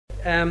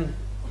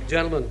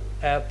Gentlemen,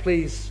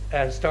 please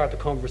start the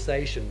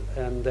conversation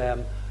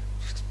and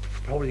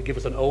probably give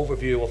us an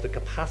overview of the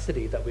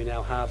capacity that we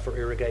now have for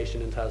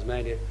irrigation in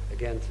Tasmania,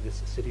 again to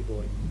this city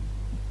boy.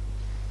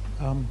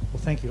 Well,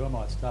 thank you. I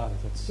might start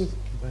if that's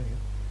convenient.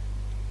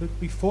 But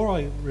before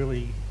I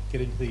really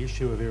get into the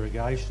issue of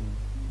irrigation,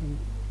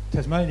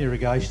 Tasmanian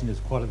Irrigation is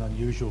quite an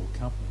unusual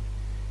company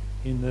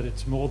in that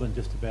it's more than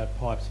just about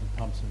pipes and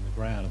pumps in the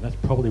ground, and that's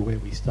probably where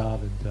we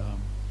started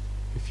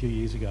a few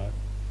years ago.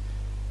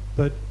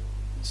 But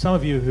some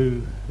of you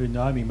who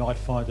know me might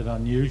find it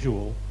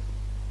unusual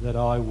that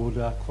I would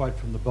quote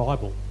from the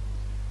Bible.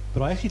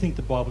 But I actually think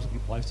the Bible's a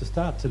good place to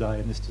start today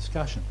in this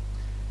discussion.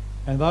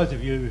 And those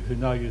of you who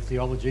know your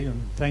theology,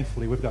 and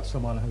thankfully we've got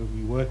someone who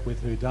we work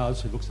with who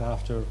looks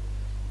after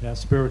our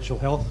spiritual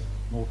health,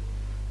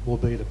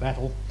 albeit a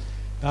battle.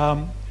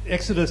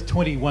 Exodus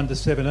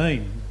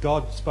 21-17,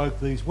 God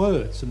spoke these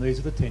words, and these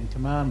are the 10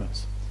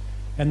 Commandments.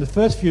 And the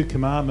first few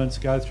commandments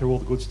go through all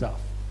the good stuff.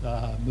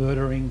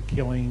 Murdering,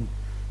 killing,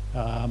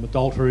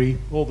 adultery,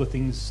 all the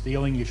things,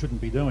 stealing you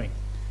shouldn't be doing.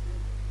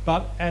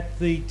 But at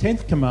the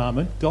 10th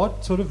commandment,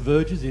 God sort of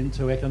verges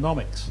into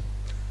economics.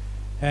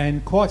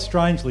 And quite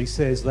strangely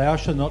says, thou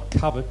shalt not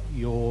covet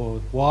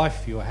your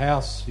wife, your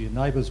house, your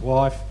neighbour's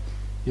wife,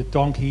 your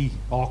donkey,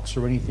 ox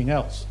or anything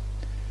else.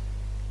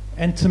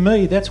 And to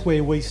me, that's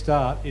where we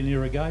start in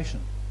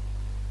irrigation.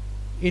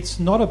 It's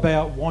not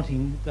about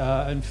wanting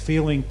and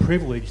feeling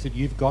privileged that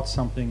you've got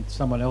something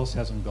someone else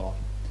hasn't got.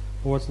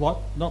 Or it's like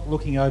not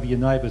looking over your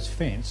neighbour's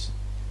fence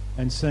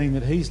and seeing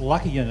that he's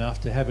lucky enough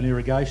to have an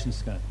irrigation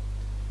scheme.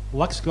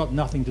 Luck's got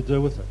nothing to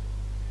do with it.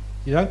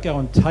 You don't go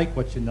and take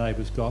what your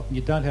neighbour's got, and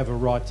you don't have a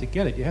right to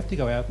get it. You have to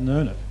go out and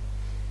earn it.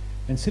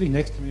 And sitting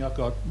next to me, I've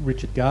got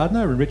Richard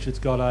Gardner, and Richard's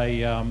got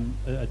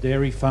a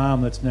dairy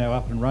farm that's now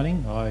up and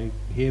running. I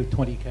hear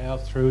 20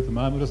 cows through at the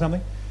moment or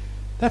something.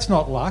 That's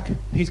not luck.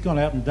 He's gone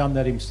out and done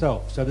that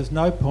himself. So there's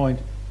no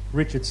point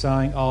Richard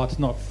saying, oh, it's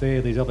not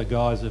fair, these other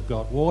guys have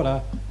got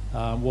water,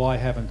 why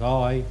haven't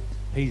I?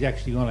 He's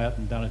actually gone out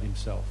and done it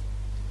himself.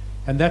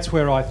 And that's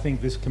where I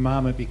think this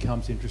commandment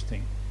becomes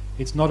interesting.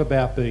 It's not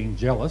about being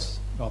jealous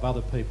of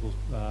other people's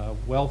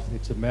wealth.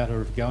 It's a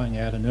matter of going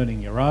out and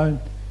earning your own,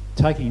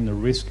 taking the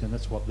risk, and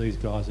that's what these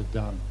guys have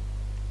done.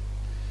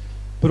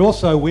 But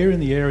also, we're in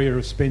the area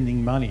of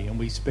spending money, and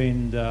we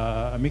spend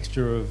a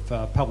mixture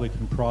of public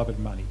and private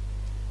money.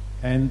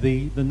 And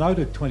the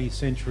noted 20th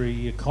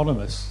century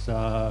economists,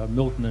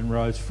 Milton and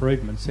Rose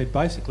Friedman, said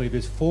basically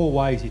there's 4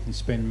 ways you can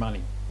spend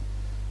money.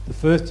 The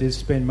first is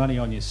spend money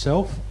on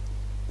yourself.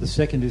 The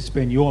second is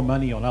spend your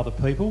money on other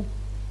people.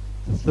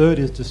 The third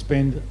is to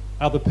spend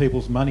other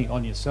people's money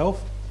on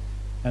yourself.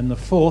 And the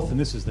fourth, and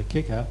this is the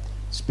kicker,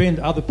 spend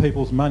other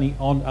people's money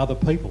on other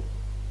people.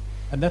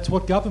 And that's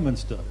what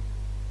governments do.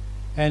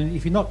 And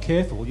if you're not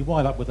careful, you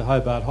wind up with the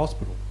Hobart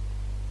Hospital,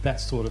 that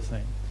sort of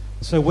thing.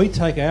 So we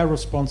take our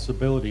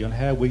responsibility on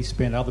how we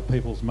spend other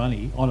people's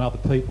money on other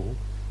people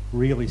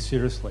really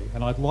seriously.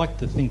 And I'd like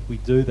to think we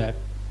do that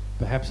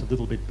perhaps a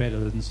little bit better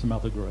than some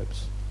other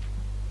groups.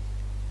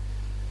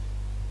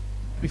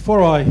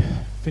 Before I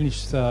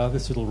finish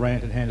this little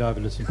rant and hand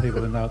over to some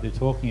people who know what they're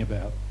talking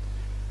about,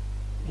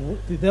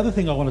 the other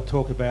thing I want to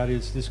talk about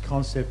is this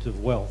concept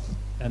of wealth.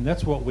 And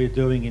that's what we're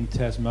doing in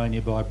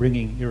Tasmania by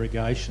bringing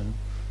irrigation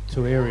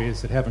to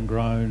areas that haven't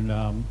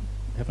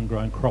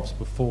grown crops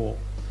before.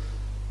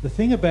 The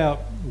thing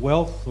about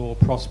wealth or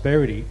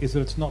prosperity is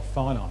that it's not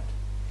finite.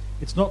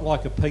 It's not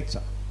like a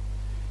pizza.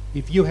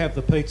 If you have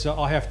the pizza,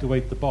 I have to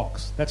eat the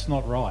box. That's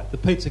not right. The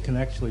pizza can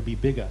actually be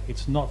bigger.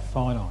 It's not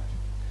finite.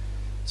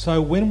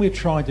 So when we're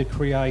trying to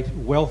create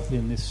wealth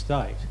in this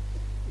state,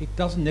 it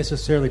doesn't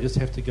necessarily just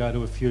have to go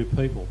to a few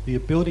people. The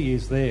ability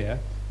is there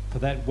for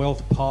that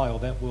wealth pie or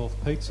that wealth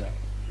pizza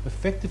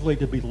effectively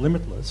to be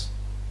limitless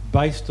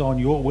based on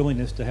your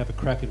willingness to have a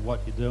crack at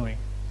what you're doing.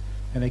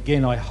 And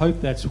again, I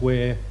hope that's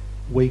where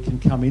we can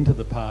come into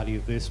the party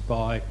of this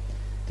by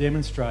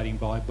demonstrating,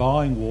 by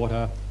buying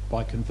water,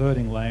 by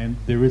converting land,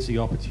 there is the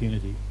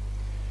opportunity.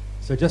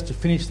 So just to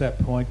finish that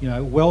point,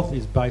 wealth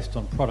is based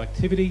on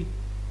productivity,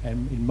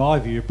 and in my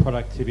view,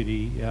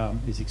 productivity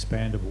is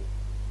expandable.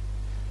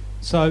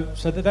 So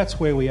that's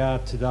where we are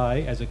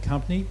today as a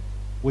company.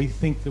 We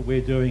think that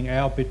we're doing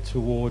our bit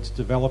towards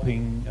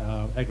developing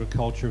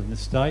agriculture in the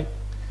state.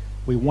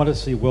 We want to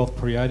see wealth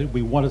created.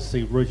 We want to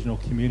see regional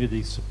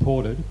communities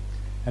supported.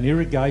 And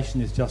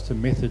irrigation is just a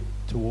method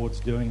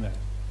towards doing that.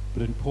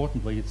 But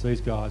importantly, it's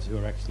these guys who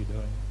are actually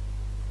doing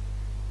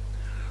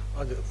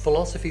it.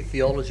 Philosophy,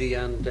 theology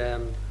and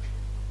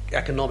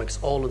economics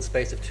all in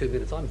space of 2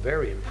 minutes. I'm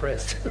very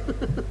impressed.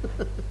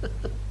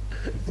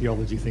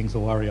 Theology things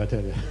will worry, I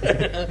tell you.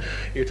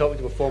 You're talking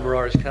to a former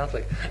Irish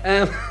Catholic.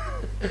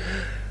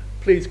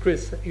 Please,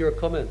 Chris, your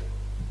comment.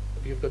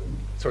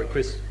 Sorry,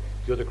 Chris,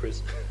 the other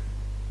Chris.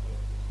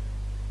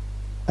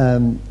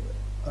 I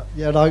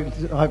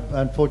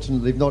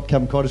unfortunately have not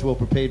come quite as well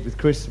prepared with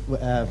Chris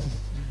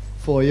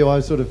for you. I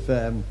sort of,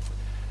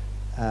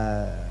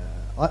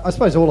 I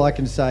suppose all I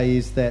can say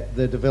is that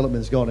the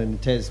development's gone in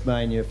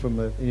Tasmania from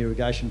an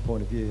irrigation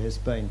point of view has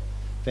been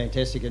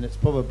fantastic, and it's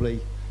probably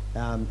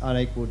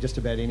unequal just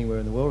about anywhere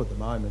in the world at the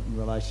moment in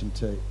relation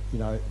to, you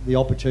know, the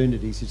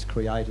opportunities it's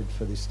created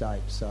for this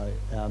state. So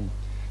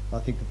I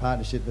think the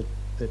partnership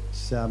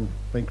that's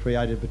been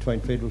created between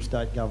federal,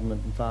 state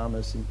government and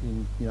farmers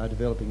in you know,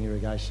 developing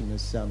irrigation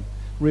has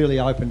really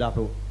opened up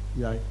a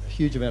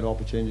huge amount of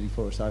opportunity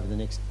for us over the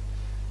next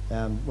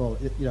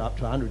up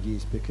to 100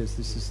 years, because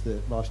this is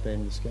the lifespan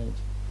of the schemes.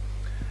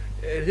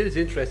 It is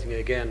interesting,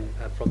 again,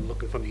 from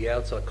looking from the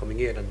outside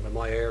coming in, and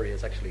my area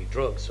is actually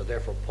drugs, so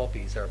therefore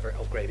poppies are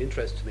of great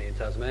interest to me in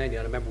Tasmania. And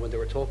I remember when they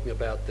were talking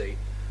about the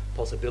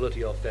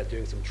possibility of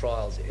doing some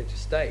trials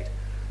interstate,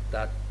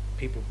 that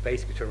people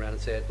basically turned around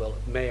and said, well,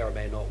 it may or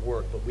may not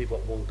work, but we've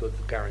got one good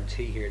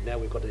guarantee here. Now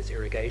we've got this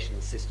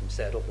irrigation system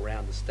set up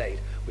around the state.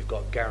 We've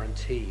got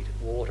guaranteed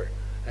water.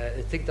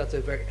 I think that's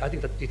do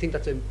you think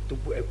that's a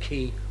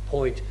key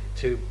point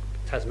to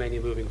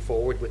Tasmania moving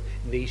forward with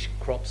niche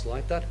crops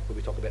like that? Will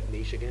we talk about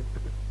niche again?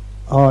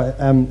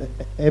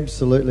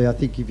 Absolutely. I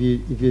think if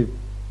you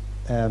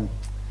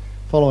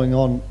following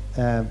on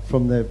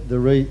from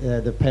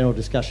the panel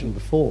discussion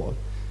before,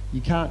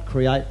 you can't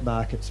create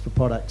markets for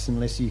products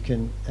unless you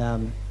can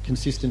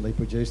consistently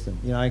produce them.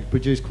 You know,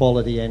 produce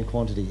quality and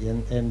quantity,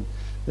 and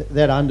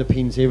that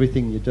underpins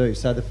everything you do.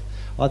 So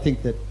I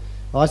think that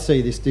I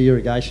see this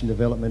de-irrigation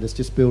development as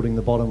just building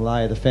the bottom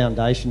layer, the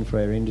foundation for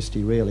our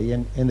industry, really.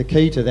 And the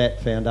key to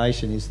that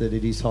foundation is that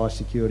it is high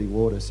security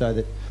water. So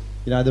that,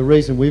 you know, the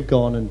reason we've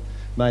gone and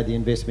made the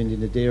investment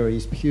into dairy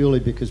is purely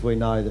because we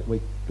know that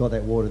we got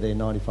that water there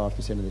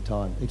 95% of the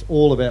time. It's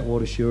all about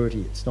water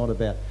surety. It's not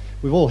about...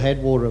 We've all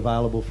had water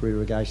available for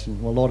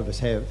irrigation. Well, a lot of us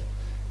have.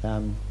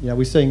 You know,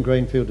 we're seeing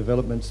greenfield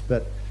developments,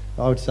 but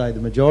I would say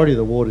the majority of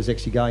the water is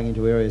actually going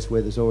into areas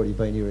where there's already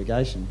been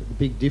irrigation. But the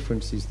big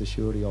difference is the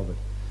surety of it.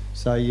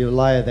 So you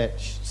layer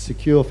that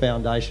secure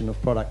foundation of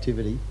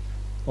productivity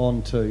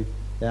onto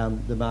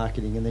the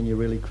marketing, and then you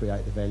really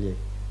create the value.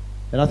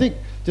 And I think,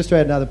 just to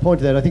add another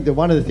point to that, I think that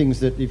one of the things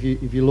that if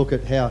you look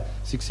at how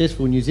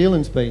successful New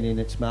Zealand's been in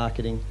its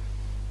marketing,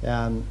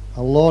 a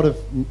lot of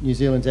New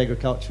Zealand's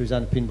agriculture is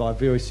underpinned by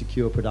very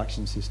secure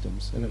production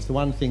systems. And it's the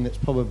one thing that's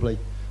probably,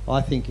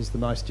 I think, is the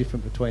most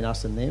different between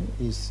us and them,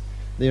 is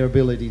their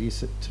ability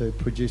to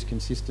produce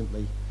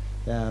consistently,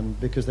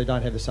 because they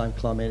don't have the same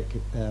climatic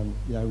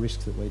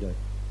risks that we do.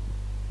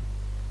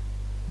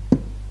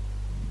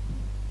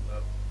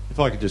 If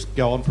I could just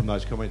go on from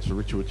those comments of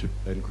Richard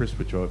and Chris,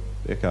 which I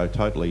echo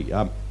totally.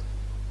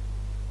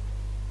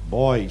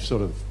 My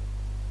sort of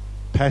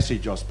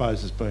passage, I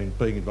suppose, has been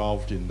being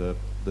involved in the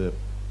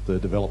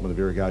development of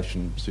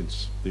irrigation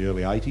since the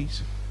early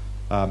 80s.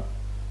 The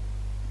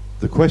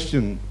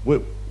question,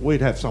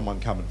 we'd have someone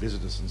come and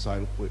visit us and say,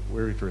 look,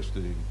 we're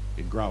interested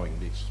in growing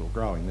this or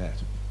growing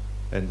that.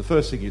 And the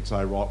first thing you'd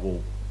say, right,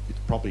 well,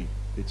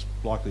 it's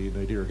likely you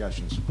need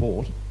irrigation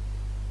support.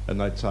 And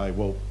they'd say,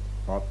 well,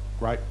 right,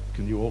 great,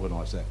 can you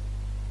organise that?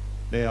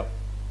 Now,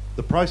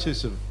 the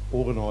process of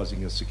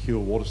organising a secure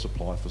water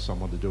supply for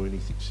someone to do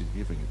anything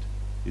significant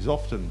is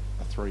often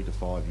a 3 to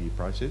 5 year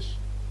process.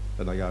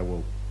 And they go,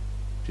 well,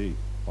 gee,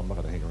 I'm not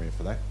going to hang around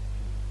for that.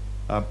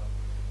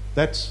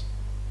 That's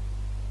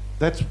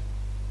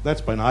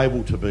been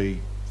able to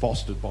be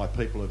fostered by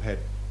people who've had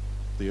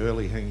the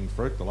early hanging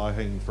fruit, the low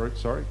hanging fruit,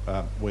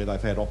 where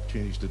they've had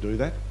opportunities to do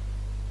that.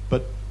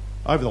 But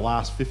over the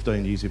last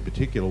 15 years in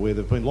particular, where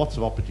there have been lots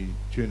of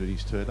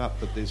opportunities turned up,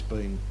 but there's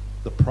been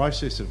the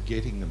process of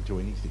getting them to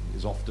anything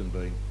has often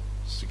been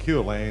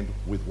secure land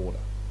with water.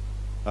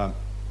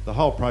 The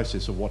whole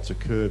process of what's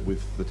occurred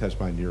with the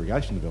Tasmanian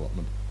irrigation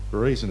development, the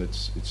reason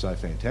it's so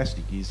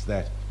fantastic is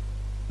that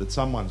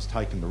someone's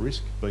taken the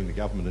risk, being the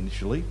government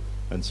initially,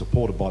 and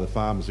supported by the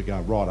farmers are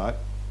going, righto,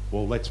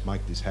 well, let's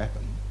make this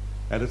happen.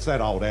 And it's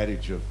that old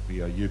adage of,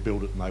 you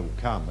build it and they will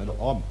come. And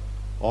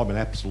I'm an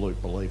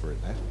absolute believer in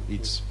that.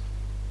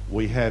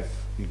 We have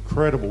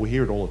incredible, we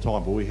hear it all the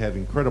time, but we have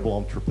incredible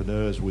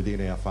entrepreneurs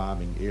within our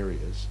farming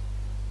areas.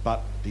 But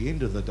at the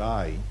end of the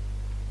day,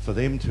 for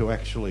them to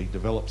actually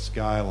develop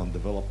scale and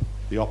develop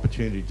the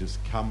opportunity to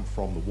just come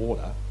from the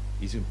water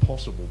is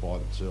impossible by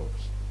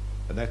themselves.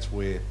 And that's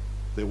where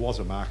there was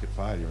a market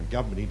failure, and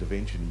government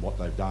intervention in what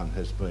they've done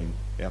has been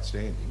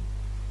outstanding.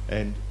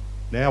 And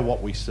now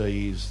what we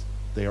see is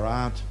there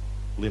aren't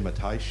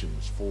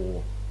limitations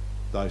for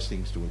those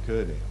things to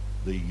occur now.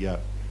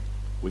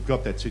 We've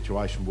got that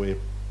situation where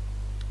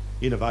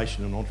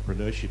innovation and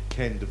entrepreneurship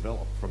can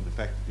develop from the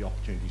fact that the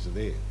opportunities are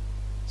there.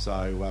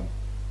 So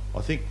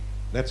I think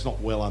that's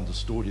not well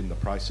understood in the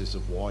process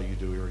of why you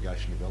do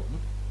irrigation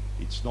development.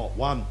 It's not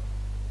one.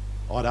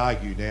 I'd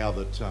argue now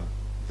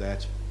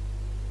that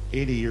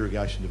any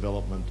irrigation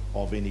development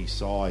of any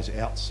size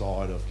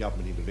outside of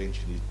government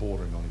intervention is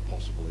bordering on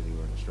impossible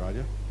anywhere in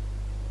Australia.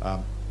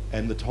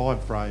 And the time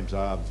frames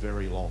are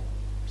very long.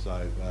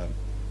 So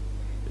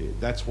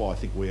that's why I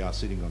think we are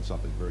sitting on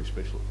something very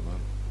special at the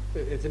moment.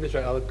 It's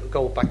interesting. I'll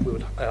go back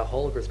with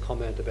Holger's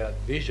comment about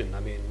vision. I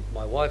mean,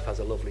 my wife has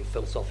a lovely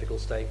philosophical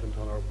statement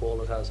on her wall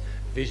that has,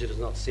 vision is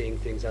not seeing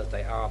things as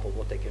they are, but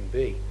what they can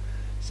be.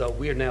 So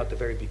we're now at the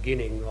very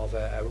beginning of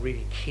a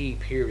really key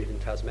period in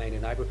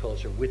Tasmanian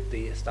agriculture with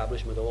the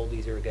establishment of all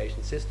these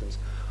irrigation systems.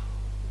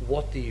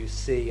 What do you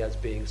see as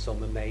being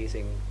some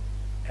amazing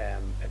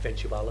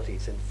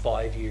eventualities in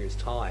 5 years'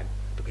 time?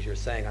 Because you're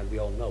saying, and we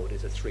all know it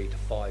is a 3 to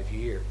 5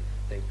 year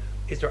thing.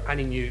 Is there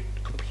any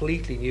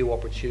completely new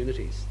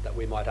opportunities that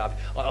we might have?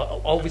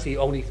 Obviously,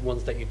 only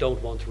ones that you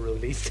don't want to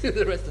release to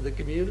the rest of the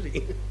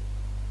community.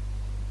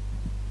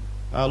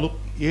 Look,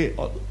 yeah,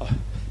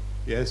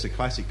 it's a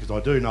classic because I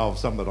do know of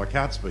some that I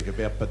can't speak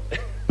about,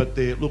 but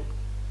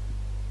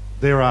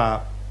there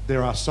are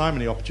so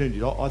many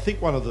opportunities. I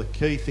think one of the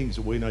key things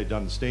that we need to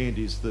understand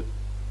is that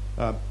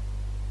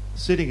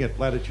sitting at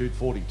latitude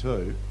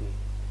 42,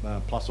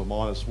 plus or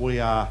minus, we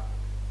are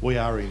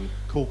in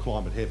cool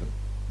climate heaven.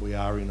 We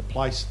are in a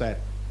place that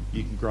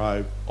you can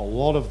grow a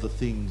lot of the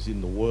things in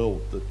the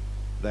world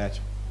that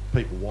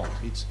people want.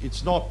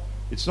 It's not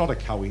a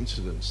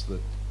coincidence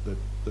that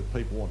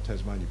people want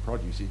Tasmanian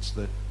produce. It's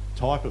the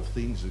type of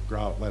things that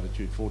grow at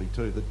latitude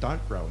 42 that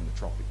don't grow in the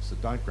tropics,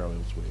 that don't grow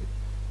elsewhere,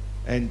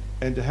 and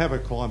to have a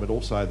climate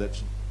also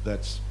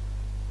that's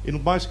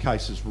in most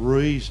cases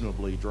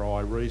reasonably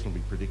dry,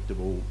 reasonably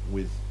predictable,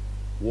 with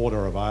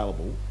water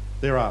available.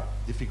 There are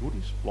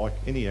difficulties like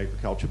any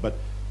agriculture, but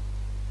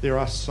there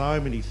are so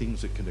many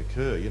things that can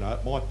occur. You know,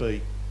 it might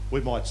be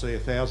we might see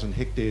 1,000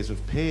 hectares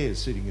of pears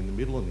sitting in the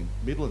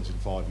Midlands in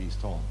 5 years'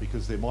 time,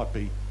 because there might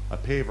be a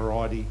pear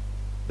variety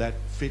that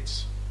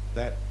fits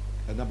that,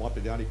 and that might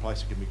be the only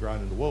place it can be grown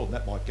in the world, and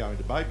that might go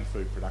into baby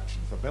food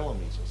production for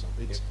Bellamy's or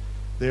something.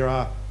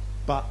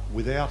 But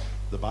without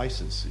the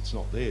basis, it's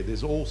not there.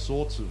 There's all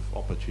sorts of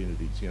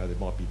opportunities. You know, there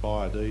might be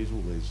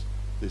biodiesel.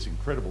 There's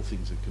incredible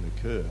things that can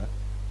occur,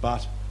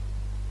 but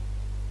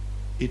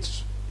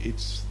it's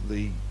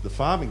the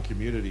farming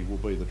community will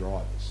be the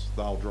drivers.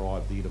 They'll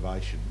drive the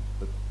innovation,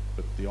 but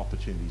the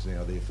opportunity's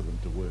now there for them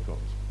to work on it.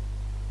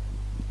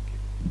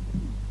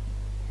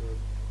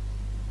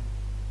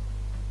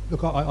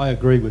 Look, I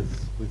agree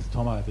with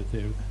Tomo that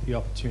the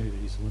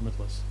opportunities are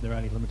limitless. They're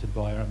only limited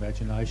by our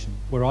imagination.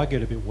 Where I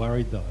get a bit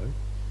worried, though,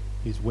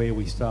 is where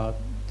we start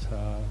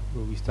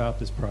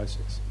this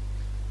process.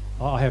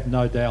 I have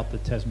no doubt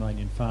that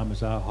Tasmanian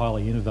farmers are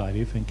highly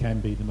innovative and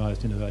can be the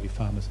most innovative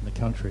farmers in the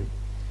country.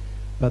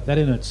 But that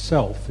in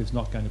itself is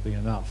not going to be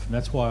enough. And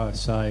that's why I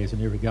say, as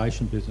an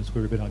irrigation business,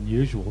 we're a bit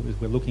unusual, is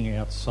we're looking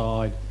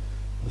outside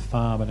the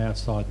farm and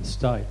outside the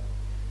state.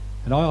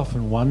 And I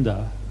often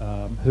wonder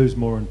who's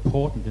more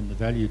important in the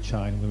value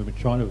chain when we're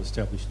trying to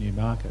establish new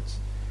markets.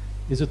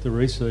 Is it the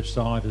research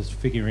scientist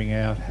figuring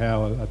out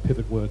how a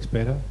pivot works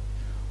better?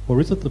 Or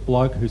is it the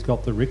bloke who's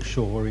got the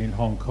rickshaw in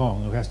Hong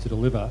Kong who has to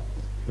deliver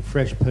a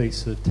fresh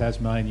piece of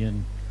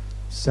Tasmanian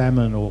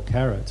salmon or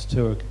carrots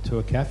to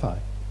a cafe?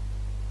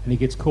 And he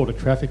gets caught at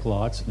traffic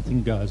lights and the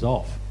thing goes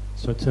off.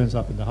 So it turns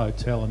up in the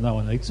hotel and no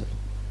one eats it.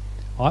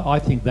 I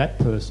think that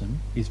person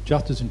is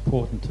just as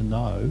important to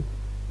know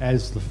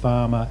as the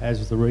farmer,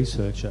 as the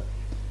researcher.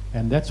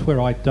 And that's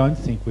where I don't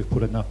think we've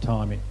put enough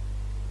time in.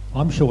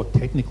 I'm sure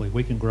technically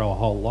we can grow a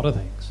whole lot of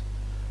things,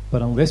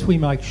 but unless we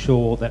make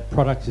sure that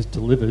product is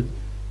delivered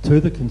to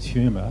the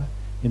consumer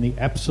in the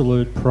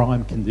absolute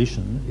prime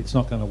condition, it's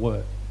not going to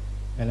work.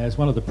 And as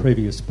one of the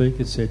previous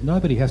speakers said,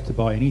 nobody has to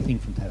buy anything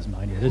from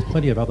Tasmania. There's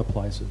plenty of other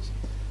places.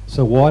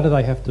 So why do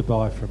they have to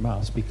buy from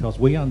us? Because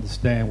we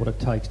understand what it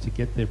takes to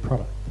get their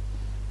product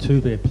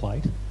to their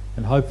plate,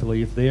 and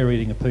hopefully if they're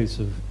eating a piece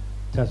of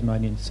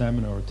Tasmanian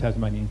salmon or a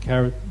Tasmanian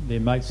carrot, their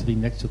mate sitting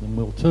next to them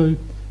will too,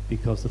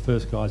 because the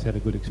first guy's had a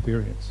good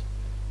experience.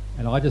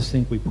 And I just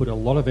think we put a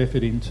lot of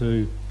effort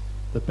into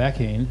the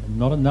back end and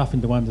not enough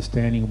into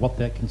understanding what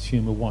that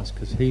consumer wants,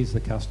 because he's the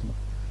customer.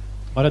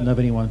 I don't know if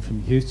anyone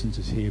from Houston's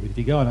is here, but if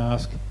you go and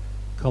ask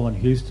Colin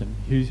Houston,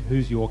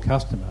 who's your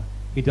customer,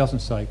 he doesn't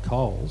say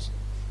Coles,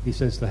 he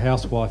says the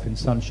housewife in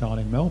Sunshine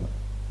in Melbourne.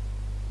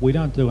 We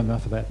don't do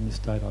enough of that in this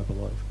state, I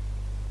believe.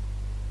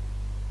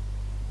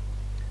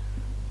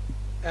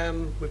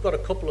 We've got a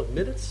couple of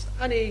minutes.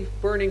 Any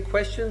burning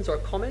questions or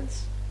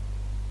comments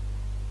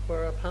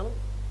for our panel?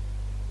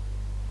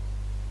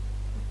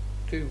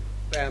 To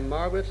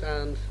Margaret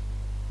and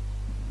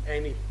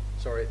Amy.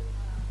 Sorry,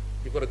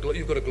 you've got a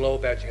glow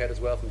about your head as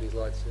well from these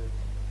lights.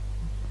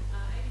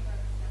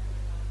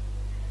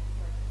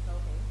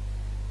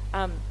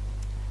 Yeah.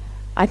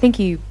 I think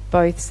you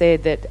both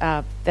said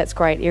that that's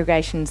great.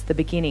 Irrigation's the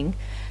beginning,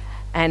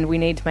 and we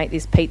need to make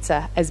this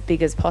pizza as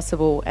big as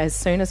possible, as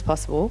soon as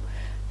possible.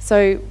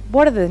 So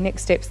what are the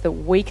next steps that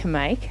we can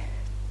make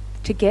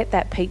to get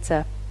that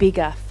pizza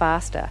bigger,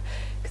 faster?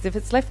 Because if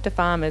it's left to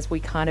farmers, we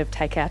kind of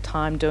take our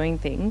time doing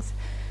things.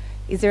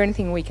 Is there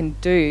anything we can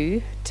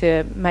do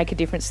to make a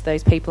difference to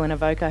those people in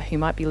Avoca who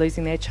might be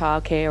losing their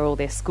childcare, or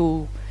their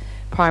school,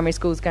 primary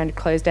school is going to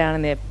close down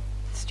and their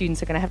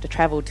students are going to have to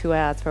travel 2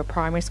 hours for a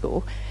primary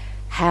school?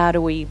 How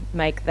do we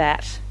make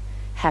that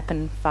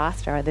happen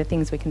faster? Are there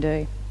things we can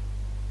do?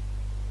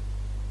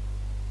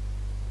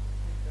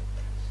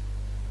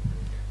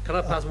 Can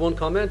I pass one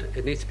comment?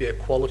 It needs to be a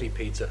quality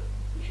pizza.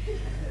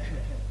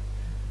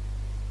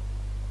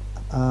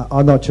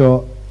 I'm not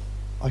sure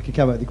I could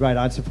come up with a great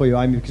answer for you,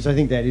 Amy, because I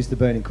think that is the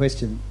burning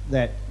question,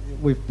 that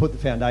we've put the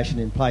foundation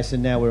in place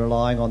and now we're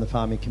relying on the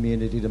farming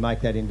community to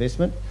make that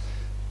investment.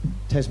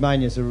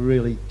 Tasmania is a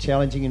really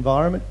challenging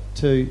environment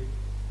to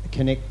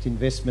connect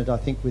investment, I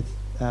think, with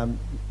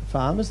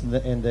farmers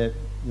and the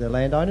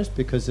landowners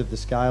because of the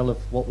scale of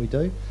what we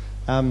do.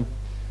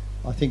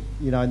 I think,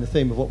 in the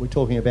theme of what we're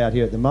talking about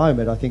here at the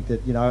moment, I think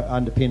that,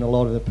 underpin a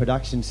lot of the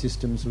production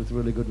systems with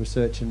really good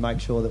research and make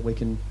sure that we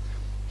can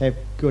have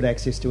good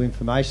access to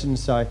information.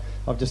 So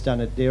I've just done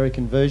a dairy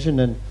conversion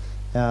and,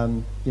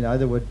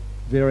 there were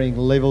varying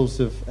levels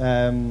of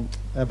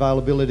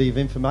availability of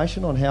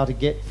information on how to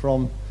get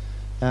from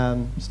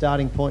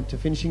starting point to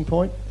finishing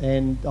point,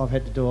 and I've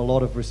had to do a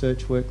lot of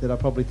research work that I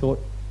probably thought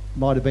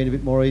might have been a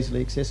bit more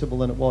easily accessible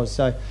than it was.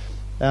 So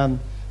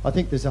I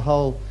think there's a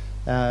whole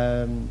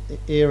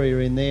area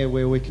in there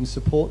where we can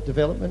support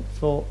development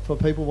for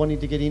people wanting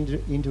to get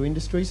into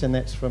industries, and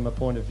that's from a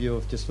point of view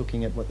of just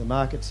looking at what the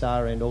markets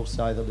are and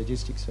also the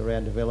logistics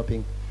around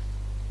developing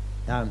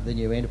the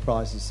new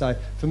enterprises. So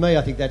for me,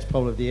 I think that's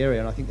probably the area,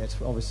 and I think that's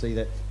obviously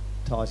that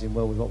ties in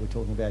well with what we're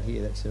talking about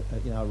here. That's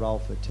a role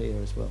for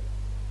TIA as well.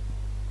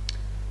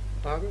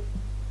 Margaret?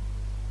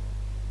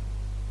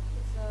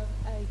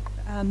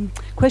 It's a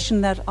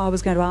question that I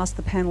was going to ask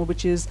the panel,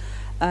 which is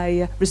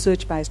a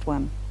research-based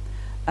one.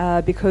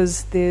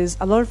 Because there's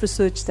a lot of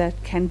research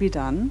that can be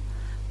done,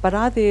 but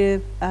are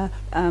there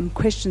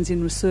questions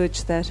in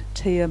research that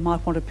TIA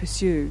might want to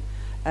pursue?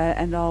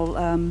 And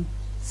I'll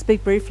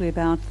speak briefly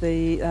about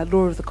the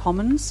law of the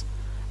commons,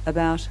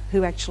 about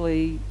who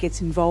actually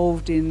gets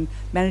involved in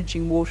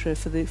managing water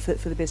for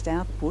the best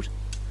output,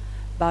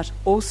 but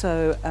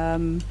also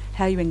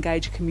how you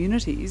engage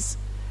communities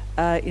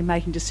in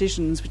making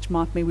decisions which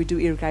might mean we do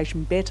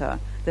irrigation better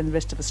than the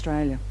rest of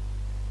Australia.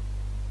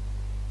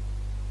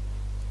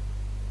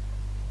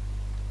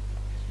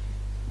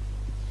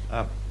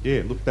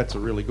 Yeah, look, that's a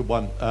really good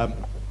one. I've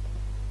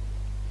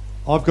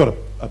got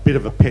a bit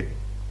of a pet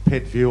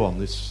view on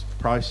this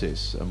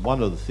process, and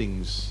one of the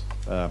things,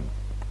 I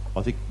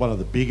think one of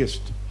the biggest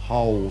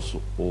holes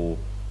or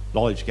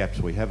knowledge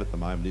gaps we have at the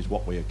moment is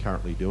what we are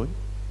currently doing.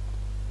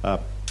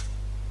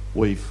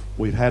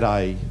 We've had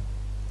a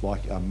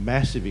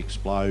massive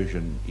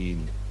explosion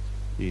in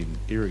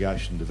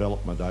irrigation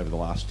development over the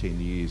last 10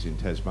 years in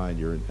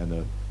Tasmania,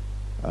 and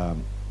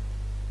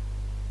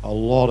a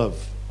lot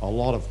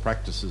of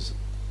practices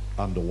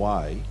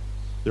underway.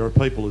 There are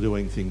people who are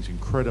doing things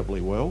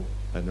incredibly well,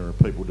 and there are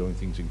people doing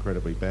things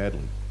incredibly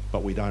badly,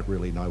 but we don't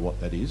really know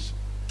what that is.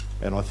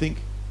 And I think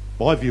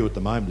my view at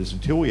the moment is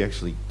until we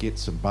actually get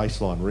some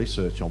baseline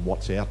research on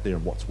what's out there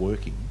and what's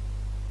working,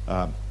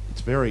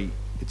 it's very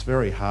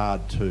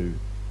hard to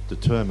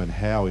determine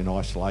how in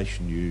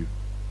isolation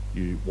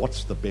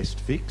what's the best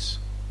fix,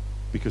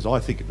 because I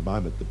think at the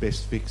moment the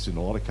best fix in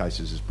a lot of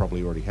cases is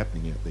probably already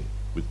happening out there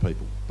with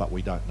people, but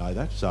we don't know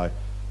that. So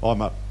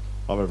I'm a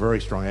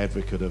very strong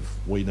advocate of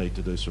we need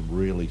to do some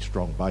really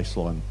strong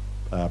baseline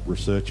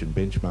research and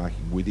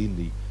benchmarking within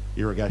the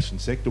irrigation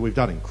sector. We've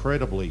done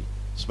incredibly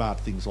smart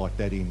things like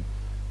that in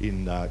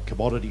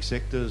commodity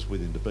sectors,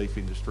 within the beef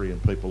industry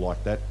and people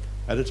like that,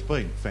 and it's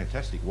been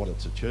fantastic what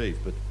it's achieved,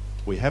 but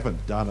we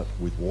haven't done it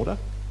with water.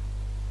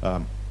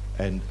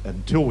 And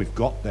until we've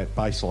got that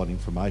baseline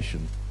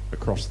information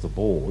across the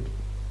board,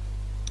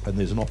 and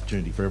there's an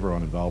opportunity for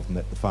everyone involved in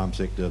that, the farm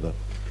sector,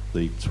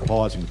 the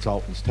suppliers and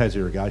consultants, Tas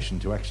Irrigation,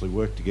 to actually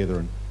work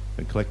together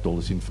and collect all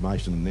this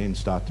information and then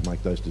start to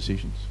make those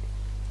decisions.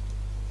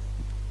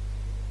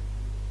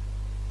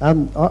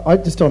 I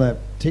just on a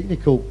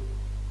technical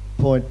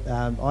point,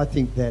 I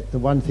think that the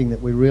one thing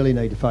that we really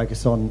need to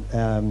focus on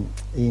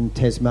in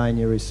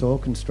Tasmania is soil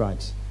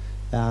constraints.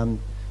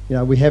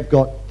 We have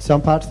got,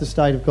 some parts of the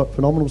state have got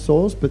phenomenal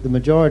soils, but the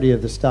majority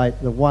of the state,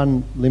 the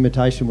one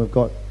limitation we've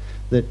got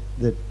that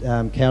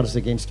counters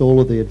against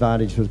all of the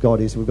advantage we've got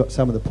is we've got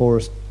some of the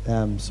poorest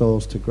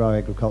soils to grow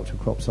agricultural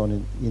crops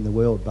on in the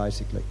world,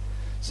 basically.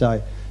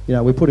 So,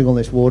 we're putting all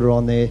this water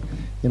on there.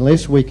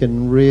 Unless we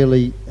can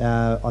really,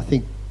 I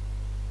think,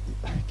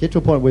 get to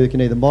a point where we can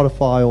either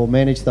modify or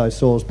manage those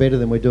soils better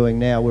than we're doing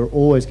now, we're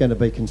always going to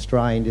be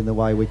constrained in the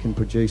way we can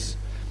produce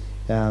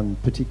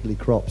particularly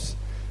crops.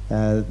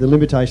 The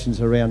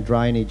limitations around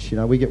drainage,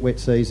 we get wet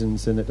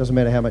seasons and it doesn't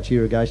matter how much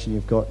irrigation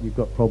you've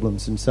got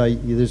problems, and so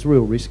there's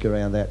real risk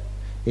around that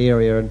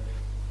area. And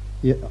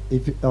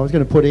if I was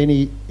going to put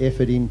any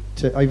effort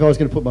if I was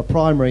going to put my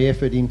primary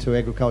effort into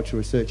agricultural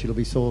research, it'll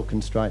be soil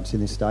constraints in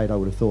this state, I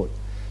would have thought,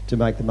 to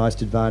make the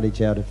most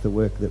advantage out of the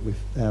work that we've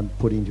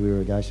put into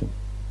irrigation.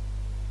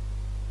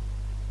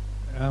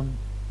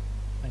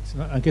 Thanks.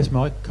 I guess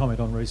my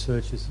comment on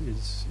research is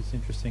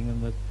interesting,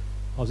 in that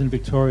I was in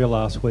Victoria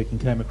last week and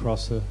came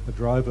across a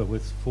drover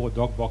with 4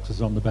 dog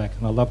boxes on the back,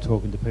 and I love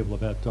talking to people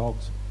about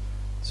dogs.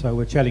 So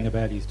we're chatting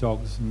about his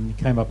dogs, and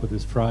he came up with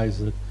this phrase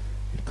that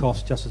it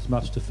costs just as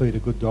much to feed a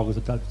good dog as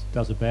it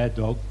does a bad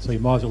dog, so you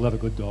might as well have a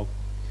good dog.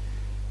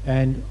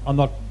 And I'm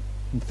not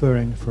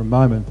inferring for a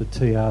moment that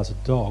TR's a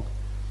dog,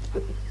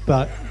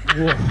 but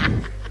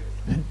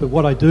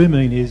what I do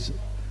mean is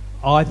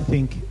I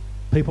think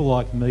people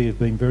like me have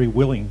been very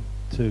willing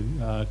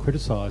to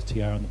criticise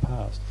TR in the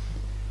past.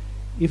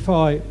 If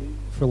I,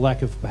 for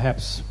lack of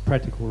perhaps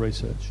practical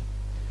research,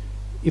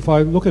 if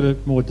I look at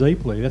it more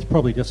deeply, that's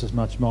probably just as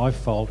much my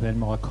fault and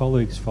my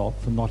colleagues' fault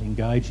for not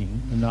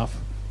engaging enough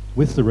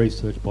with the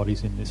research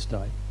bodies in this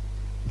state.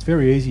 It's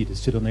very easy to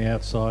sit on the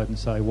outside and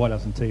say, why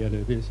doesn't TR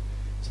do this?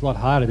 It's a lot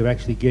harder to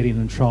actually get in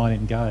and try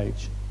and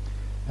engage.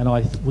 And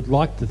I would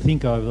like to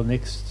think over the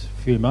next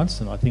few months,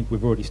 and I think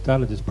we've already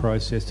started this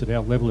process, that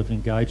our level of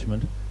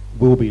engagement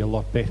will be a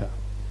lot better.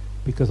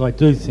 Because I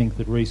do think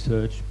that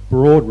research,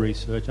 broad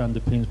research,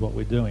 underpins what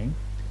we're doing.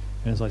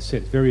 And as I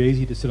said, it's very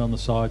easy to sit on the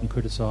side and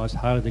criticise,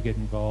 harder to get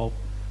involved.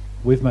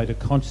 We've made a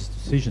conscious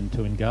decision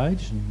to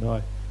engage, and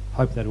I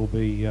hope that will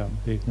be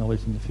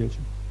acknowledged in the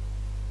future.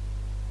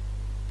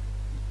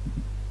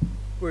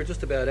 We're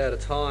just about out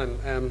of time.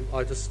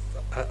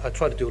 I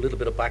tried to do a little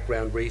bit of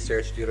background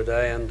research the other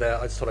day, and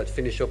I just thought I'd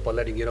finish up by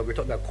letting you know we're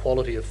talking about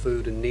quality of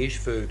food and niche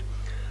food.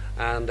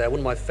 And one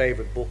of my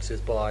favourite books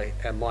is by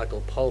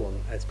Michael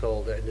Pollan. It's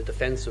called In the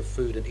Defence of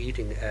Food and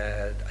Eating,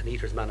 An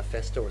Eater's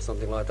Manifesto or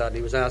something like that. And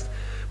he was asked,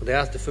 when they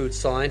asked the food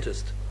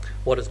scientist,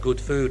 what is good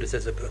food? It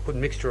says a good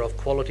mixture of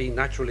quality,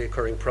 naturally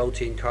occurring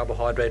protein,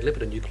 carbohydrate,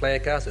 lipid and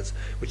nucleic acids,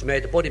 which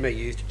the body may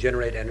use to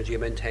generate energy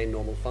and maintain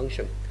normal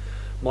function.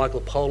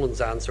 Michael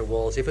Pollan's answer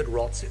was, if it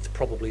rots, it's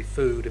probably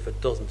food. If it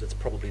doesn't, it's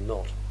probably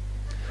not.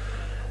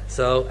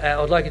 So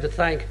I would like you to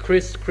thank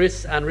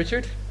Chris and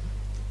Richard.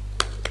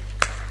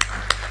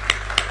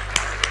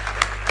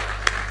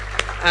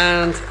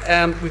 And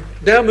we're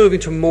now moving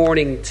to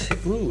morning tea.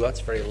 Ooh,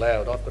 that's very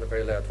loud. I've got a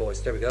very loud voice.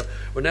 There we go.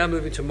 We're now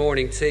moving to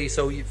morning tea.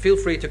 So you feel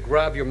free to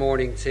grab your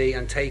morning tea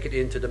and take it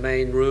into the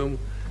main room,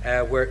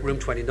 room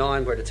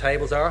 29, where the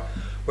tables are,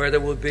 where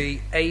there will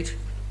be 8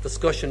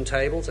 discussion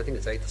tables. I think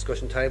it's 8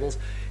 discussion tables.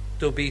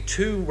 There'll be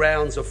 2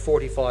 rounds of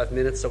 45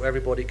 minutes, so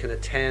everybody can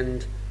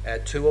attend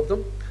 2 of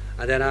them.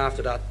 And then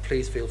after that,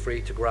 please feel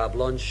free to grab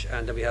lunch.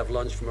 And then we have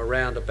lunch from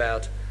around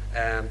about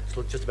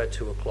just about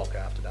 2 o'clock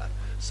after that.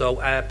 So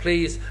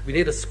please, we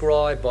need a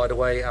scribe, by the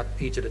way, at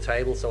each of the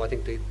tables. So I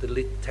think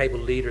the table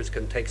leaders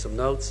can take some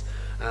notes,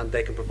 and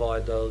they can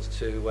provide those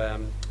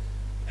to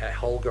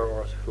Holger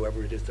or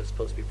whoever it is that's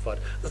supposed to be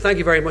provided. So thank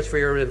you very much for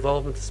your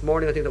involvement this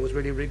morning. I think that was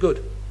really, really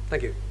good.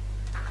 Thank you.